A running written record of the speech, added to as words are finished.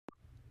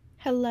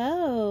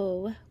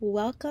Hello,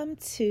 welcome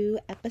to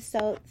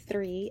episode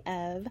 3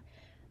 of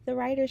The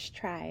Writer's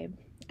Tribe.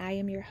 I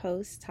am your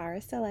host,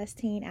 Tara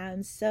Celestine.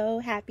 I'm so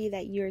happy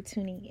that you're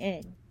tuning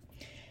in.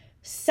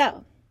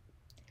 So,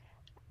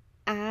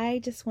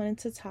 I just wanted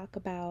to talk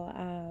about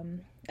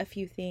a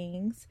few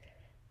things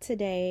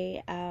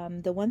today.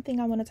 The one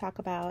thing I want to talk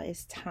about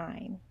is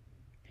time.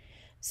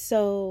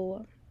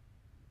 So,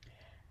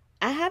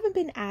 I haven't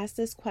been asked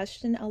this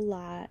question a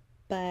lot,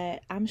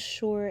 but I'm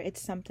sure it's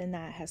something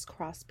that has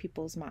crossed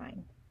people's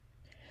mind.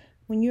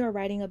 When you are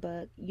writing a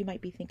book, you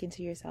might be thinking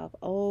to yourself,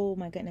 oh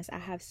my goodness, I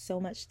have so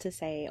much to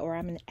say, or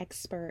I'm an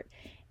expert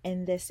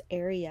in this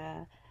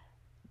area,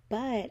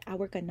 but I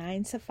work a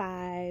 9 to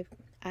 5.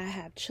 I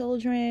have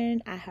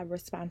children, I have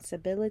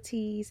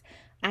responsibilities,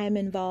 I am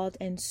involved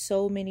in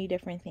so many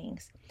different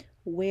things.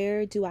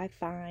 Where do I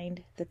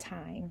find the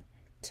time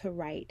to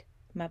write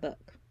my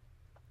book?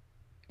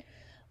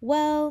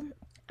 Well,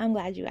 I'm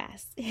glad you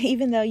asked,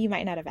 even though you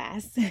might not have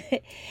asked.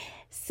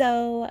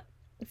 So,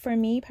 for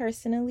me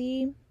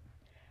personally,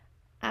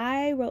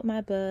 I wrote my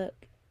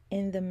book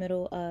in the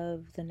middle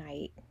of the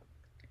night.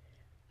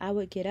 I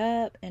would get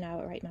up and I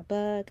would write my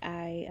book.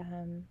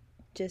 The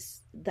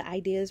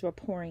ideas were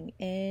pouring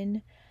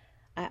in.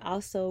 I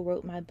also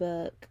wrote my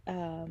book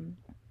on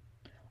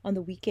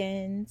the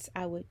weekends.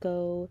 I would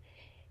go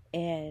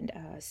and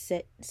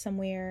sit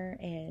somewhere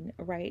and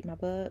write my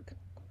book.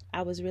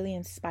 I was really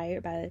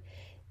inspired by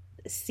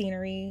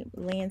scenery,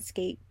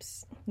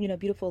 landscapes,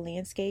 beautiful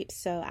landscapes.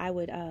 So I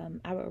would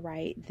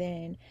write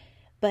then.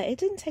 But it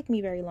didn't take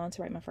me very long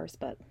to write my first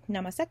book. Now,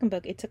 my second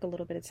book, it took a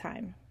little bit of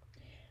time.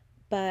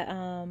 But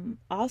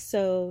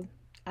also,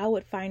 I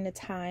would find the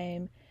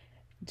time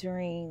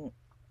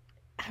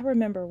I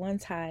remember one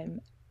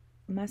time,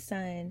 my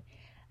son,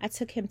 I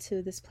took him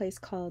to this place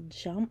called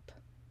Jump.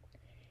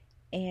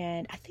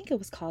 And I think it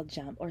was called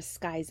Jump or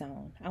Sky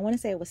Zone. I want to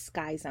say it was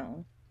Sky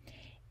Zone.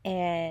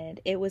 And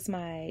it was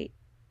my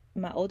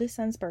oldest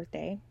son's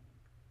birthday.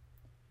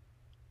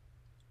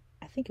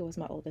 I think it was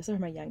my oldest or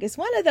my youngest,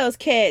 one of those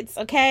kids,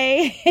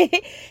 okay?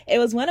 It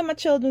was one of my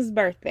children's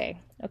birthday,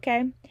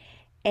 okay?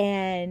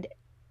 And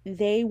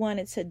they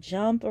wanted to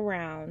jump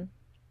around,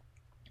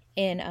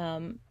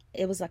 and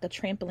it was like a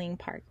trampoline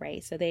park,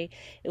 right?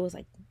 It was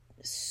like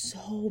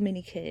so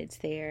many kids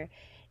there,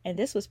 and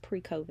this was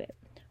pre-COVID.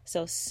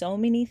 So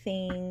many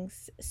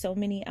things, so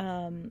many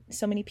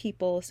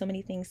people, so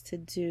many things to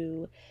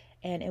do,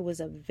 and it was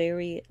a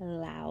very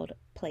loud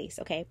place,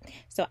 okay?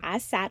 So I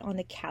sat on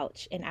the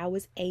couch and I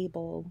was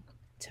able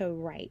to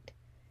write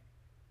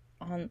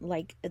on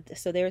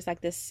so there was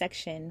like this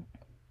section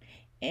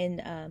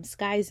in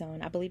Sky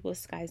Zone, I believe it was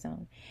Sky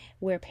Zone,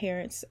 where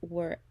parents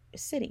were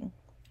sitting,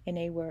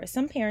 and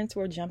some parents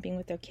were jumping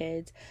with their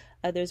kids,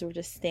 others were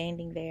just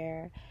standing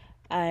there,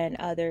 and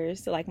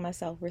others like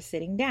myself were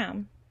sitting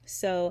down.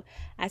 So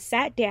I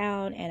sat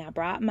down and I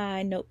brought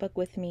my notebook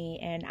with me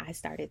and I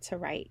started to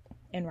write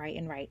and write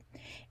and write.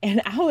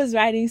 And I was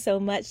writing so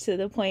much to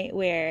the point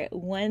where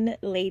one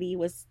lady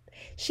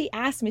she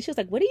asked me, she was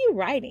like, "What are you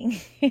writing?"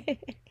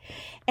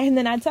 And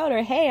then I told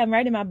her, "Hey, I'm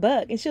writing my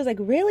book." And she was like,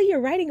 "Really?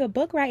 You're writing a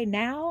book right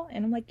now?"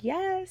 And I'm like,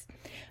 "Yes."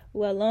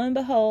 Well, lo and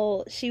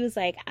behold, she was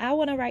like, I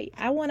want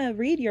to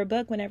read your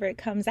book whenever it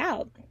comes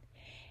out,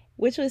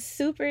 which was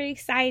super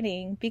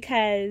exciting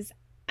because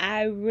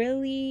I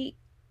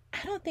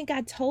don't think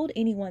I told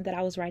anyone that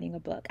I was writing a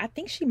book. I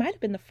think she might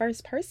have been the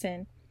first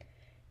person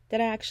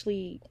that I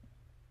actually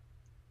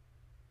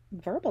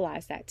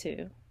verbalized that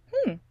to.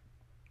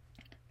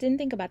 Didn't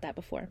think about that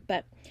before.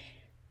 But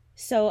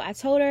so I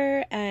told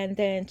her, and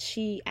then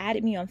she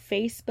added me on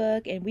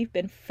Facebook, and we've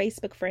been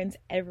Facebook friends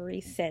ever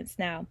since.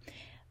 Now,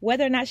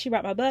 whether or not she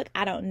brought my book,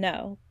 I don't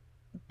know.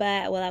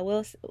 But what I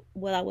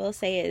will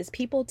say is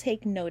people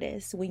take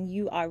notice when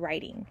you are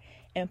writing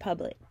in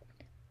public.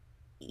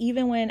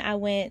 Even when I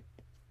went,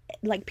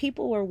 like,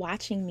 people were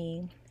watching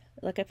me.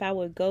 Like if I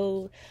would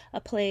go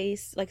a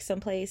place, like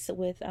someplace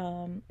with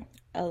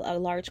a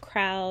large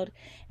crowd,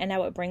 and I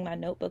would bring my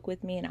notebook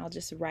with me and I'll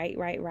just write.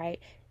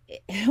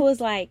 It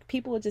was like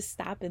people would just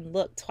stop and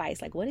look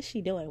twice, like, what is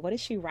she doing? What is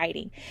she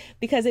writing?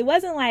 Because it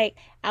wasn't like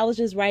I was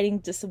just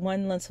writing just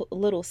one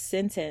little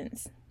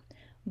sentence,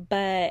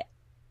 but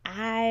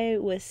I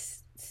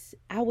was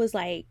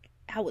like,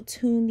 I would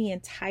tune the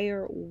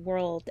entire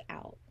world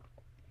out.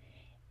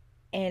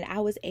 And I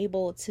was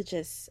able to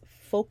just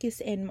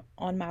focus in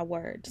on my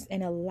words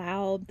and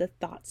allow the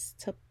thoughts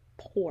to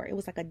pour. It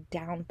was like a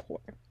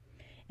downpour.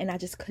 And I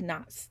just could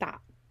not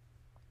stop.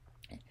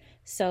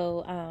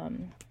 So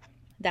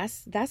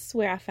that's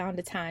where I found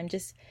the time,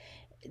 just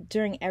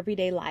during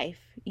everyday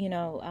life,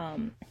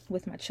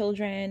 with my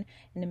children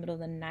in the middle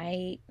of the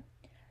night.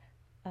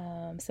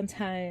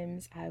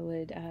 Sometimes I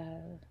would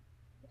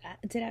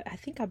I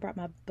think I brought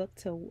my book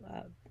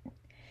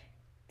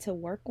to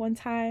work one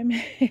time.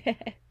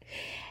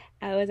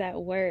 I was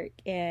at work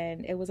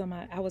and I was on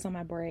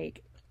my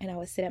break, and I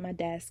would sit at my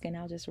desk and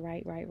I'll just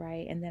write.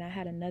 And then I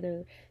had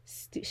another,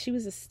 she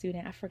was a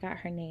student. I forgot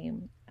her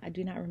name. I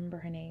do not remember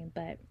her name,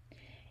 but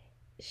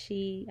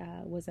she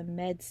was a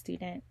med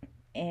student,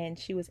 and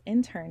she was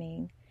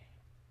interning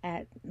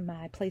at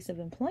my place of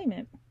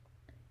employment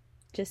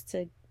just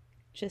to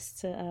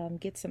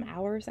get some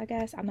hours, I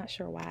guess. I'm not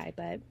sure why,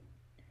 but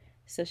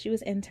so she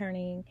was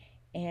interning,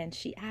 and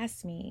she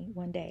asked me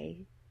one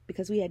day,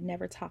 because we had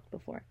never talked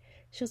before.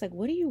 She was like,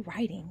 "What are you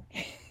writing?"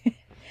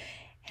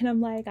 And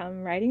I'm like,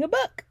 "I'm writing a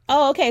book."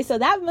 Oh, okay. So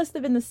that must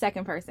have been the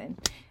second person.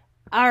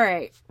 All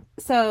right.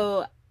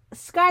 So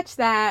scratch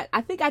that.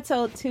 I think I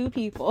told two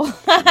people.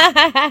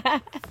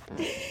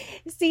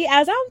 See,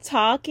 as I'm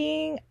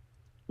talking,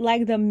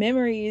 like the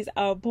memories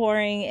are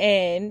pouring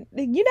in.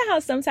 You know how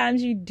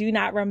sometimes you do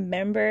not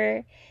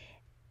remember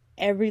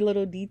every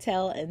little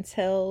detail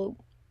until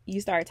you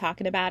start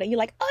talking about it. You're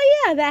like,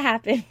 "Oh yeah, that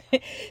happened."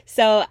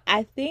 So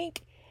I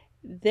think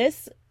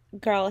this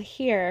girl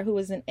here, who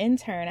was an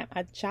intern at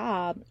my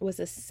job, was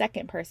the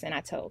second person I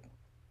told,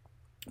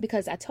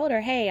 because I told her,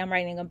 "Hey, I'm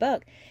writing a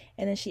book."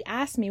 And then she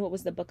asked me what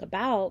was the book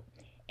about,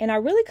 and I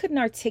really couldn't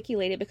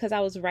articulate it because I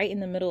was right in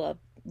the middle of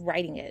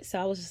writing it. So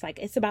I was just like,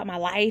 it's about my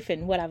life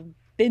and what I've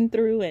been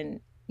through,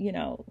 and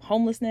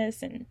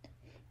homelessness and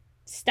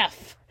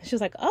stuff. She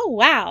was like, "Oh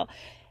wow."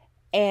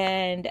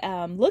 And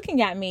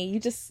looking at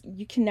me,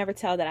 you can never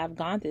tell that I've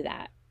gone through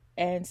that.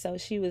 And so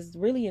she was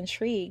really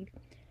intrigued,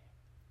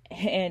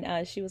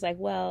 and she was like,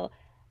 "Well,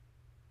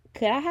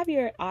 could I have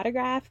your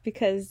autograph?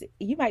 Because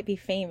you might be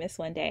famous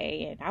one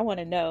day, and I want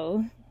to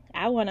know.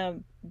 I want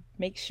to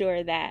make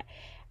sure that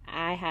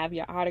I have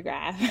your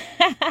autograph."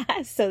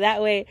 So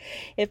that way,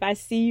 if I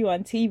see you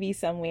on TV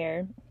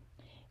somewhere,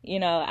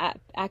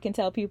 I can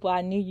tell people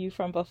I knew you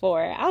from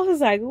before. I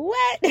was like,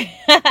 "What?"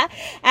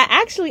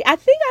 I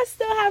think I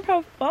still have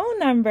her phone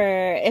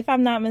number, if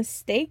I'm not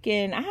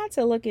mistaken. I had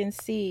to look and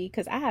see,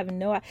 because I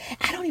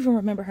don't even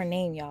remember her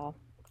name, y'all.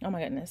 Oh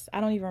my goodness.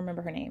 I don't even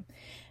remember her name,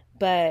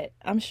 but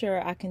I'm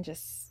sure I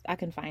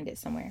can find it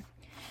somewhere.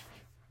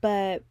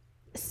 But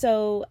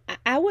so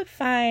I would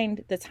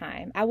find the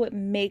time. I would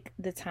make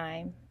the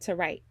time to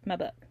write my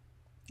book.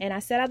 And I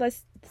said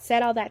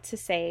all that to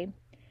say,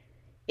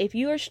 if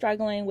you are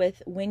struggling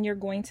with when you're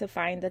going to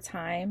find the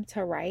time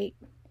to write,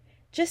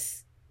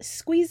 just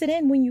squeeze it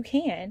in when you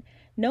can.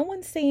 No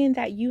one's saying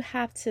that you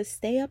have to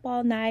stay up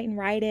all night and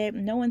write it.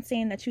 No one's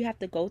saying that you have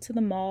to go to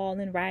the mall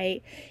and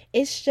write.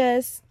 It's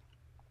just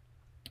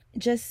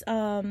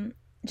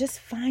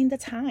find the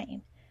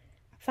time.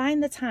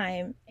 Find the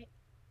time.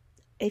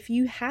 If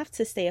you have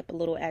to stay up a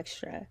little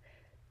extra,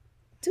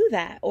 do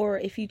that. Or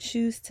if you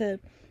choose to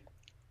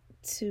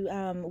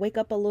wake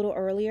up a little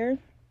earlier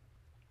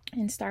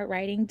and start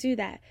writing, do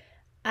that.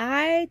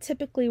 I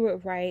typically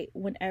would write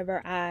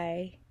whenever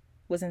I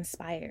was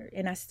inspired,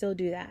 and I still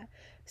do that.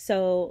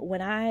 So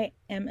when I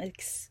am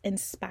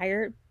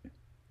inspired,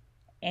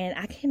 and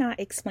I cannot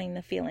explain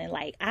the feeling,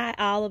 like I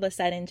all of a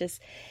sudden just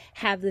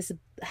have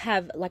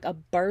like a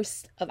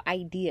burst of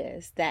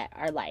ideas that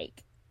are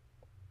like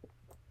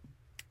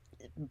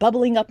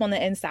bubbling up on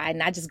the inside,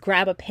 and I just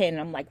grab a pen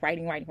and I'm like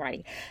writing.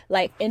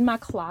 Like in my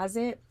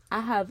closet,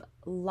 I have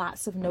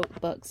lots of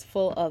notebooks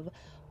full of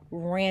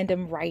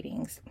random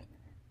writings,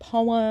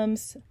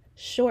 poems,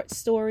 short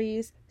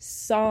stories,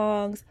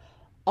 songs,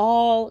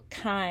 all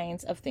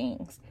kinds of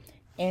things.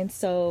 And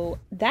so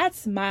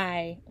that's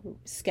my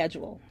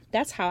schedule.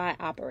 That's how I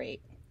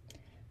operate.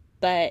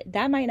 But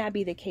that might not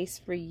be the case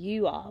for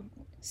you all.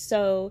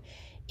 So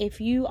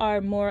if you are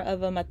more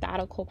of a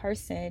methodical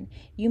person,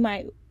 you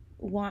might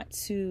want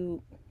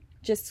to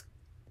just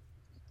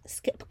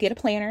get a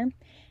planner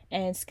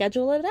and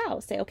schedule it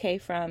out. Say, okay,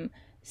 from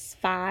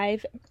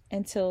 5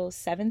 until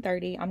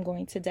 7:30, I'm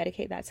going to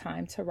dedicate that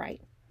time to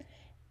write,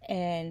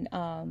 and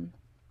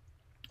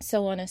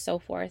so on and so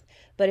forth.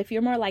 But if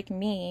you're more like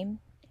me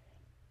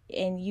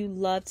and you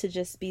love to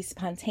just be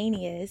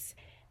spontaneous,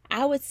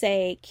 I would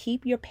say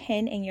keep your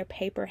pen and your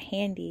paper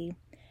handy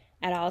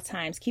at all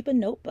times. Keep a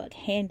notebook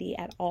handy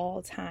at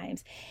all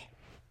times,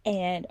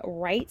 and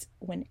write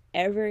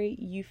whenever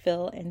you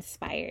feel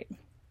inspired.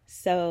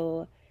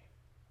 So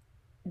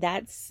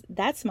that's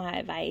my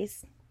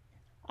advice.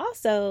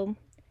 Also,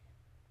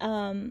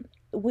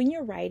 when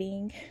you're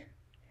writing,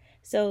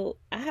 so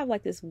I have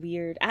like this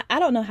weird, I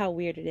don't know how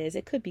weird it is.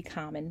 It could be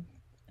common,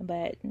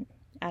 but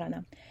I don't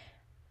know.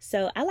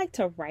 So I like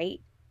to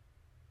write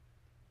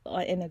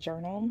in a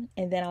journal,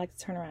 and then I like to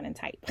turn around and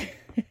type.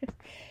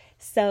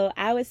 So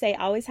I would say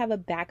always have a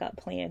backup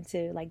plan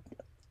to, like,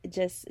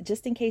 just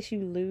in case you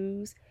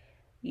lose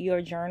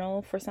your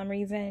journal for some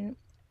reason,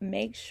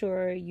 make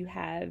sure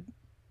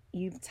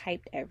you've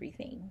typed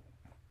everything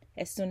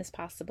as soon as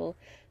possible,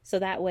 so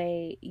that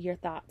way your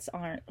thoughts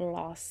aren't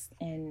lost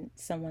in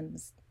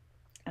someone's,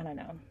 I don't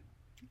know,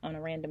 on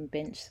a random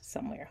bench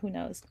somewhere, who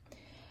knows.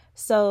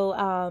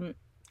 So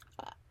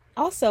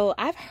also,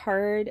 I've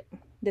heard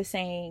the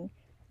saying,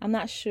 I'm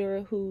not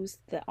sure who's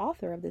the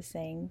author of this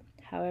saying,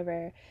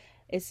 however,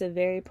 it's a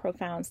very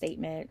profound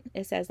statement.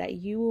 It says that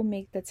you will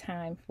make the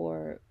time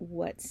for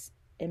what's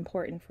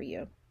important for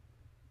you.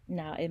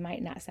 Now, it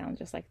might not sound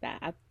just like that.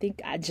 I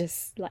think I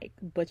just like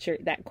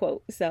butchered that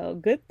quote. So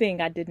good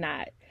thing I did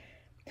not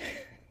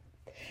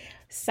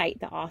cite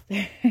the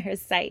author,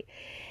 cite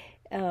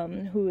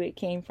who it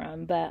came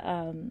from, but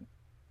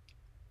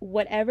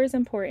whatever's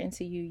important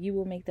to you, you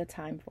will make the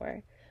time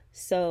for.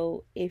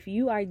 So if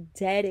you are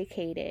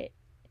dedicated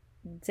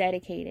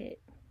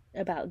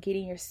about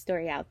getting your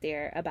story out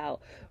there,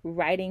 about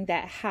writing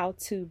that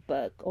how-to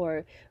book,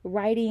 or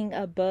writing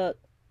a book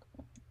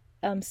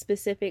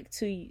specific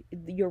to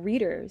your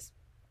readers,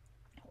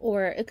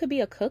 or it could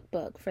be a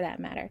cookbook for that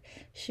matter.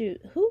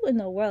 Shoot, who in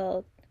the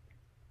world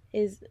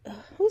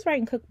who's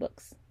writing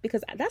cookbooks?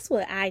 Because that's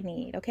what I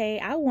need. Okay,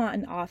 I want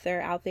an author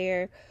out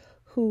there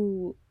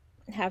who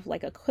have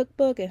like a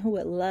cookbook and who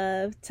would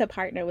love to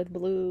partner with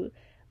Blue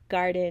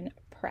Garden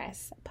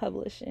Press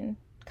publishing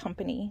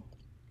company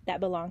that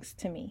belongs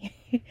to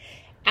me.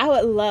 I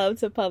would love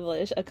to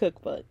publish a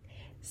cookbook.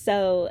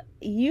 So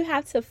you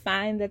have to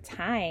find the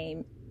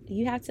time.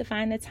 You have to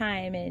find the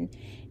time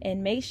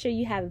and make sure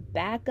you have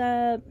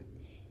backup.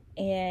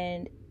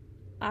 And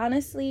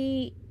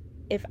honestly,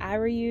 if I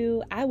were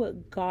you, I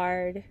would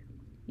guard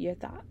your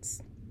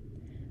thoughts.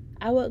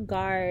 I would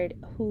guard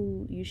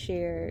who you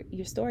share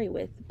your story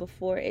with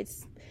before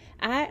it's...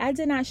 I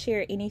did not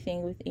share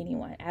anything with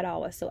anyone at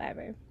all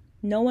whatsoever.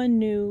 No one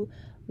knew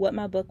what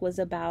my book was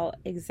about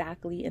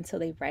exactly until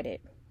they read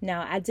it.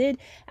 Now,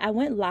 I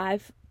went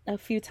live a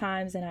few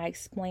times and I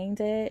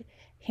explained it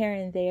here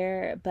and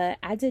there, but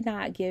I did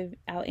not give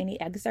out any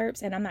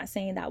excerpts, and I'm not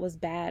saying that was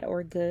bad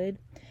or good,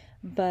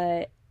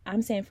 but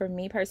I'm saying for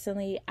me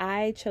personally,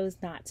 I chose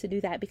not to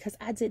do that because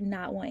I did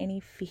not want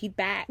any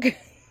feedback.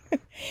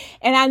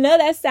 And I know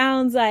that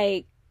sounds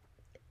like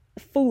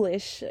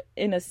foolish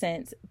in a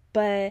sense,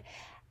 but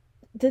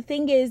the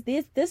thing is,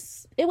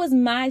 it was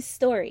my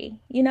story.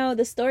 You know,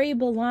 the story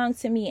belonged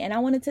to me and I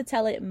wanted to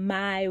tell it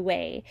my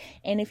way.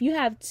 And if you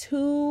have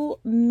too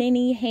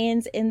many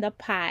hands in the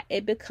pot,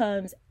 it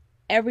becomes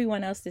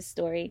everyone else's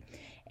story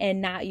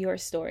and not your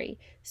story.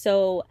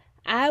 So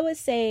I would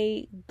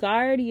say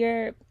guard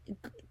your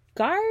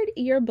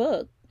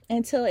book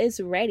until it's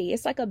ready.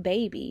 It's like a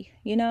baby,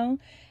 you know?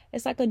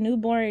 It's like a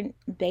newborn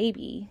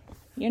baby.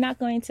 You're not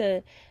going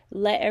to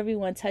let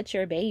everyone touch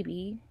your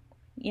baby.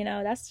 You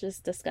know, that's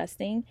just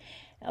disgusting.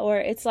 Or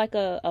it's like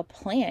a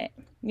plant,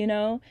 you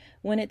know?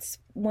 When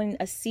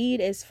a seed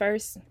is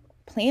first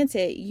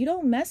planted, you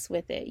don't mess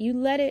with it. You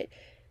let it,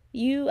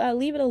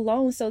 leave it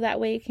alone so that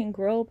way it can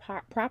grow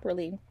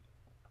properly.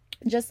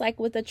 Just like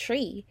with a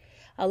tree.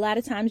 A lot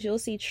of times you'll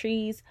see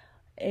trees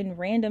in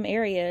random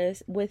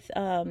areas with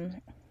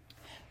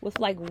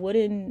like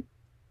wooden,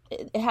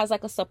 it has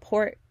like a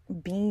support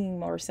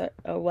beam or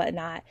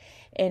whatnot,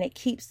 and it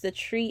keeps the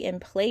tree in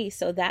place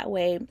so that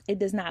way it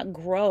does not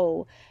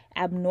grow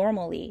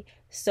abnormally.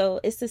 So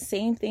it's the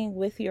same thing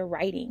with your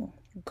writing.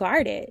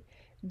 Guard it.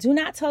 Do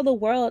not tell the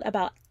world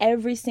about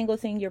every single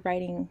thing you're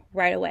writing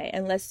right away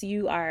unless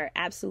you are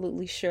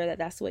absolutely sure that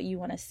that's what you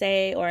want to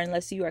say, or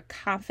unless you are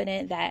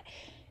confident that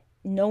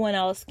no one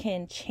else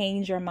can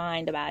change your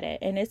mind about it.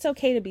 And it's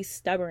okay to be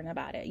stubborn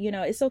about it. You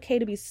know, it's okay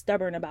to be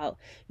stubborn about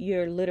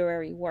your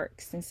literary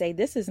works and say,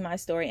 this is my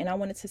story and I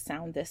want it to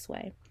sound this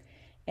way.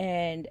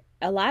 And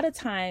a lot of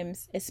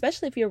times,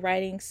 especially if you're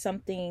writing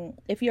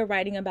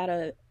about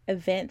an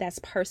event that's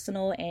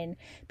personal and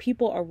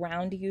people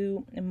around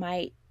you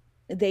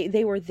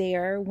they were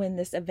there when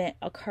this event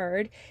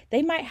occurred,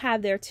 they might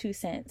have their 2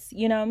 cents,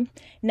 you know,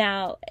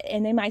 now,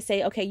 and they might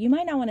say, okay, you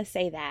might not want to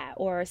say that,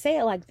 or say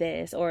it like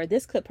this, or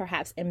this could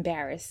perhaps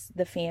embarrass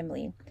the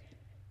family.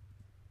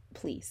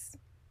 Please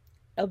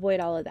avoid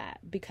all of that,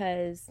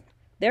 because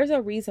there's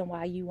a reason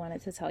why you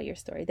wanted to tell your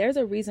story. There's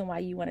a reason why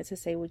you wanted to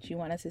say what you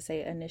wanted to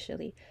say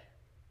initially.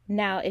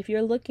 Now, if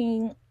you're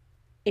wanting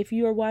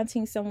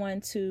someone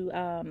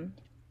to,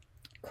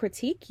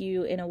 critique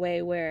you in a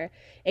way where,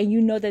 and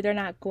you know that they're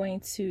not going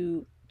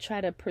to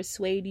try to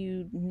persuade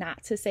you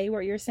not to say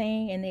what you're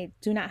saying and they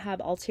do not have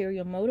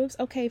ulterior motives,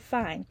 okay,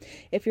 fine.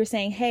 If you're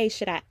saying, hey,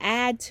 should I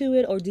add to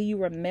it, or do you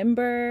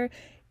remember,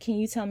 can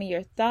you tell me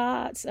your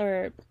thoughts,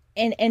 or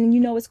and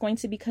you know it's going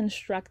to be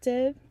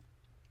constructive,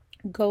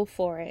 go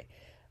for it.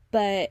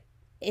 But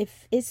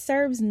if it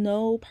serves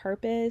no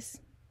purpose,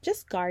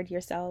 just guard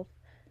yourself,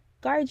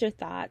 guard your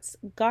thoughts,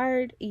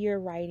 guard your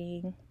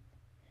writing.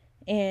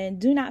 And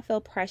do not feel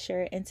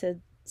pressure into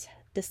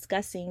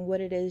discussing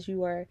what it is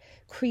you are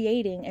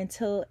creating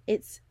until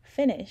it's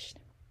finished.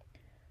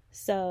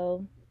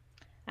 So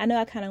I know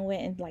I kind of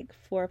went in like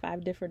 4 or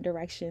 5 different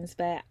directions,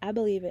 but I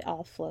believe it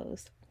all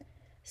flows.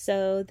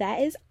 So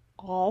that is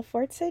all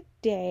for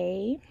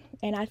today.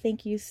 And I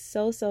thank you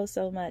so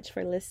much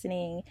for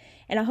listening.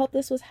 And I hope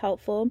this was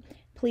helpful.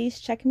 Please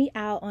check me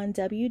out on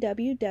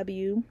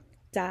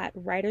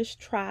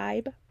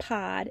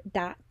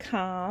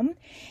www.writerstribepod.com.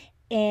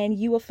 And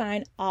you will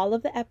find all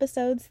of the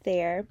episodes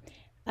there.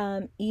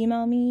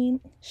 Email me,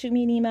 shoot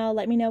me an email,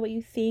 let me know what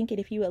you think. And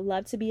if you would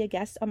love to be a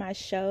guest on my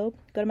show,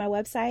 go to my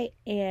website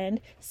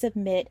and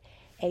submit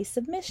a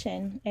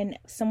submission, and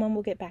someone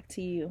will get back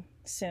to you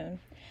soon.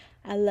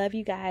 I love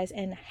you guys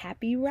and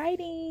happy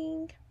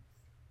writing.